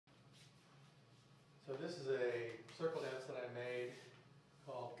This is a circle dance that I made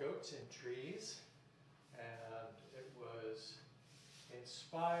called Goats in Trees, and it was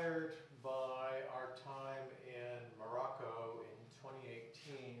inspired by our time in Morocco in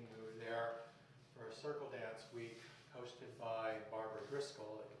 2018. We were there for a circle dance week hosted by Barbara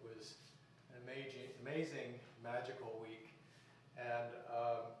Driscoll. It was an amazing magical week, and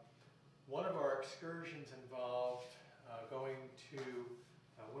one of our excursions involved going to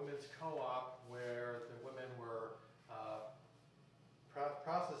a women's co-op where the women were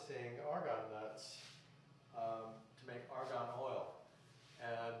processing argan nuts to make argan oil.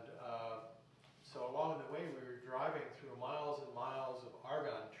 And so along the way we were driving through miles and miles of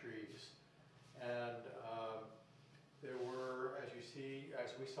argan trees, and there were, as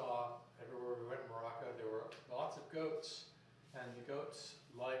we saw everywhere we went in Morocco, there were lots of goats, and the goats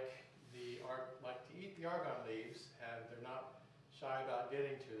like to eat the argan leaves, and they're not shy about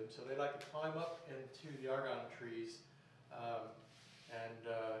getting to them, so they like to climb up into the argan trees and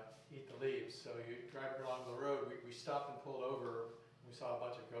eat the leaves. So you drive along the road, we stopped and pulled over. We saw a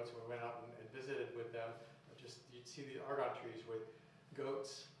bunch of goats, and we went out and visited with them. You'd see the argan trees with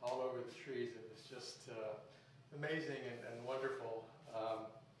goats all over the trees. It was just amazing and wonderful.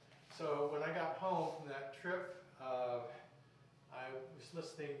 So when I got home from that trip, I was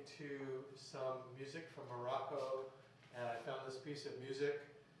listening to some music from Morocco, and I found this piece of music,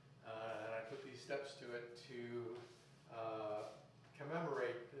 and I put these steps to it to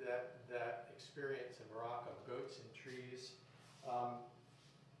commemorate that experience in Morocco, Goats in Trees.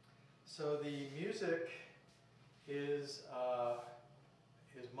 So the music is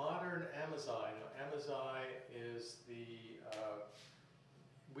modern Amazigh. Now, Amazigh is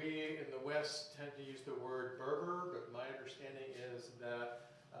we in the West tend to use the word Berber, but my understanding is that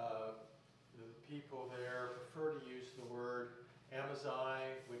the people there prefer to use the word Amazigh,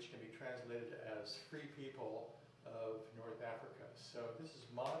 which can be translated as free people of North Africa. So this is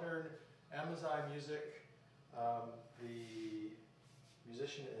modern Amazigh music. The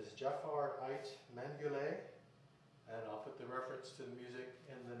musician is Djaffer Ait Menguellet, and I'll put the reference to the music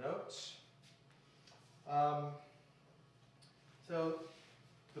in the notes. So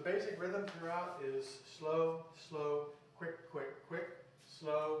the basic rhythm throughout is slow, slow, quick, quick, quick,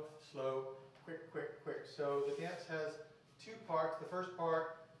 slow, slow, quick, quick, quick. So the dance has two parts. The first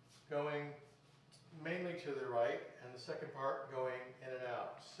part going mainly to the right, and the second part going in and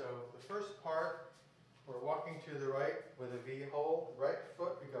out. So the first part, we're walking to the right with a V hold. Right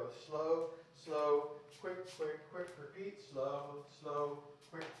foot, we go slow, slow, quick, quick, quick, repeat, slow, slow,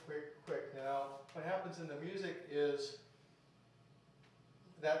 quick, quick, quick. Now, what happens in the music is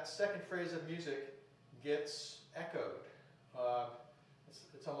that second phrase of music gets echoed.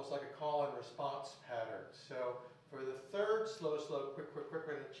 It's almost like a call and response pattern. So for the third slow, slow, quick, quick, quick,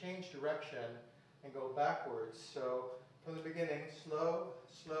 we're going to change direction and go backwards. So from the beginning, slow,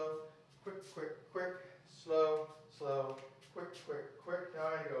 slow, quick, quick, quick, slow, slow, quick, quick, quick. Now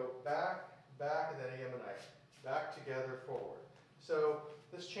I go back, back, and then Yemenite. Back, together, forward. So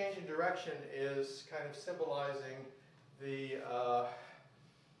this change in direction is kind of symbolizing the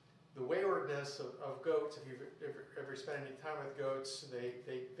waywardness of goats. If you've ever spent any time with goats,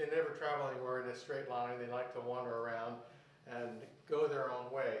 they never travel anywhere in a straight line. They like to wander around and go their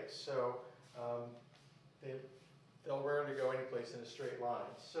own way. So they'll rarely go any place in a straight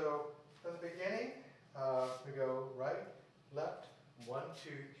line. So from the beginning, we go right, left, 1, 2,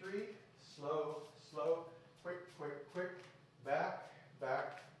 3, slow, slow, quick, quick, quick, back,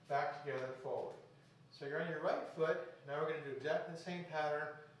 back, back, together, forward. So you're on your right foot. Now we're going to do exactly the same pattern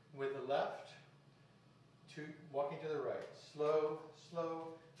with the left, walking to the right. Slow,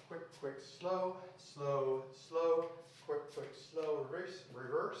 slow, quick, quick, slow, slow, slow, quick, quick, slow,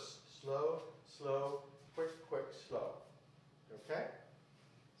 reverse, slow, slow, quick, quick, slow. Okay?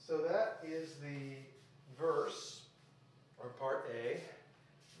 So that is the verse, or part A.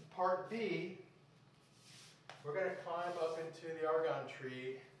 Part B, we're going to climb up into the argan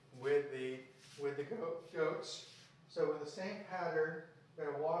tree with the goats. So with the same pattern, we're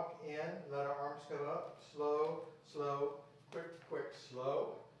going to walk in, let our arms come up, slow, slow, quick, quick,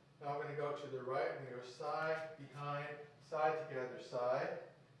 slow. Now I'm going to go to the right. I'm going to go side, behind, side, together, side.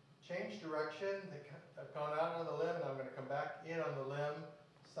 Change direction. I've gone out on the limb, and I'm going to come back in on the limb,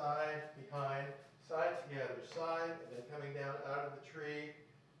 side, behind, side, together, side, and then coming down out of the tree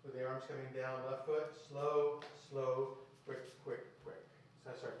with the arms coming down, left foot, slow, slow, quick, quick, quick.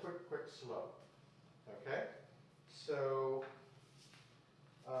 So sorry, quick, quick, slow. Okay? So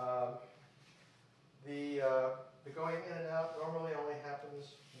the going in and out normally only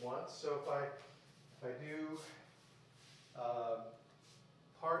happens once. So if I do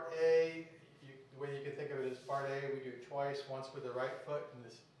part A, way you can think of it is part A, we do twice, once with the right foot and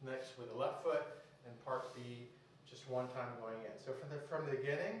this next with the left foot, and part B, just one time going in. So from the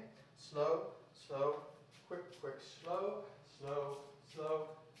beginning, slow, slow, quick, quick, slow, slow, slow,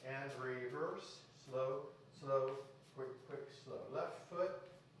 and reverse, slow, slow, quick, quick, slow. Left foot,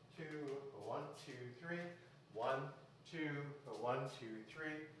 2, 1, 2, 3, 1, 2, 1, 2, 3,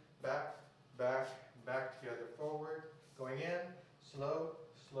 back, back, back together, forward, going in, slow,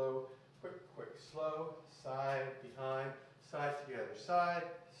 slow, quick, quick, slow, side, behind, side together, side,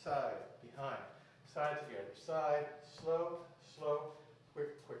 side, behind, side together, side, slow, slow,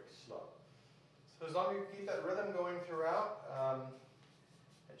 quick, quick, slow. So as long as you keep that rhythm going throughout,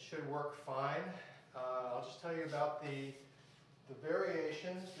 it should work fine. I'll just tell you about the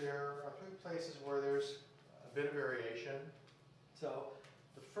variations. There are 3 places where there's a bit of variation. So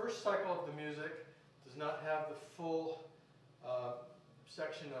the first cycle of the music does not have the full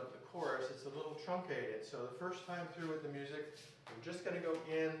section of the chorus. It's a little truncated. So the first time through with the music, we're just going to go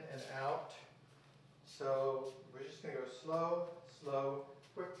in and out. So we're just going to go slow, slow,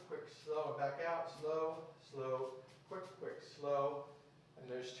 quick, quick, slow, and back out, slow, slow, quick, quick, slow.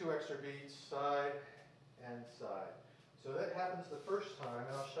 And there's 2 extra beats, side and side. So that happens the first time,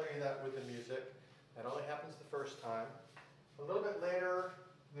 and I'll show you that with the music. That only happens the first time. A little bit later,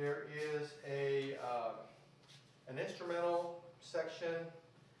 there is an instrumental section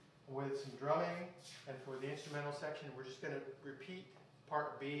with some drumming, and for the instrumental section, we're just going to repeat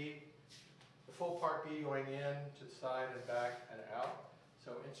part B, the full part B going in to the side and back and out.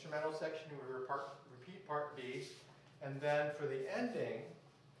 So instrumental section, we repeat part B, and then for the ending,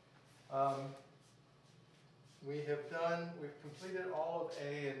 we've completed all of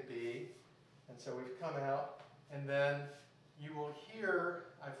A and B, and so we've come out, and then you will hear,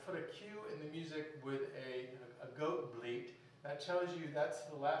 I've put a cue in the music with a goat bleat. That tells you that's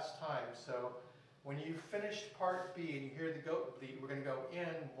the last time. So when you've finished part B and you hear the goat bleat, we're going to go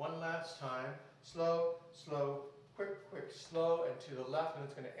in one last time, slow, slow, quick, quick, slow, and to the left, and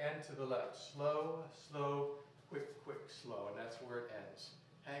it's going to end to the left. Slow, slow, quick, quick, slow, and that's where it ends.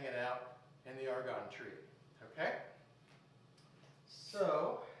 Hanging out in the argon tree. Okay?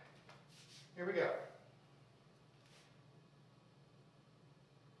 So, here we go.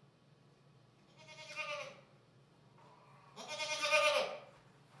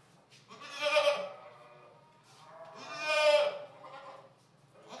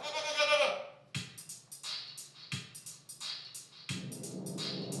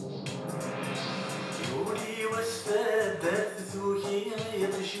 Yuli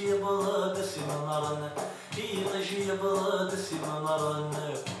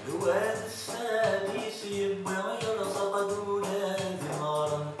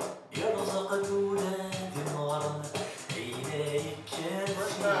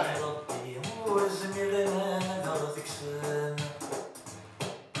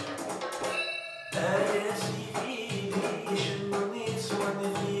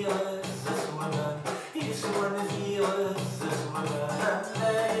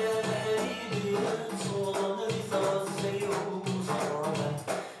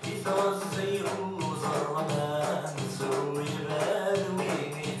Was Zayru Zarwana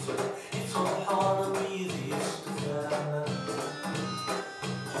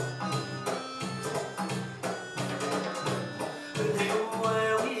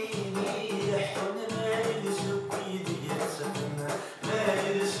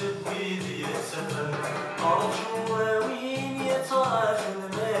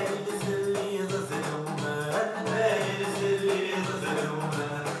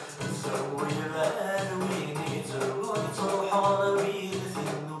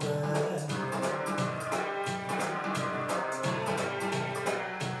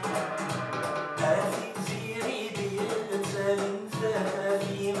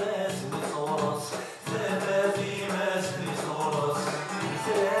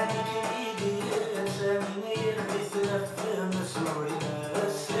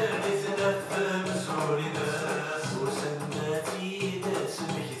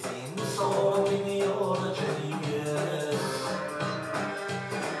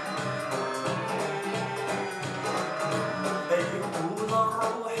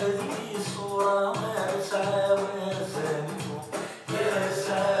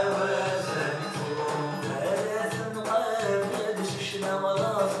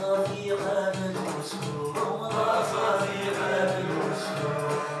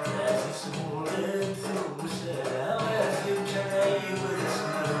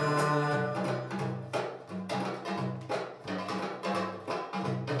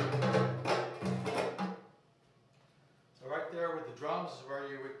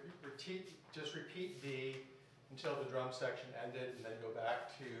just repeat B until the drum section ended, and then go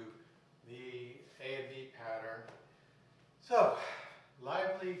back to the A and B pattern. So,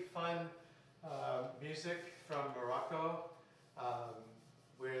 lively, fun music from Morocco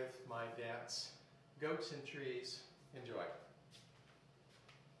with my dance, Goats and Trees. Enjoy.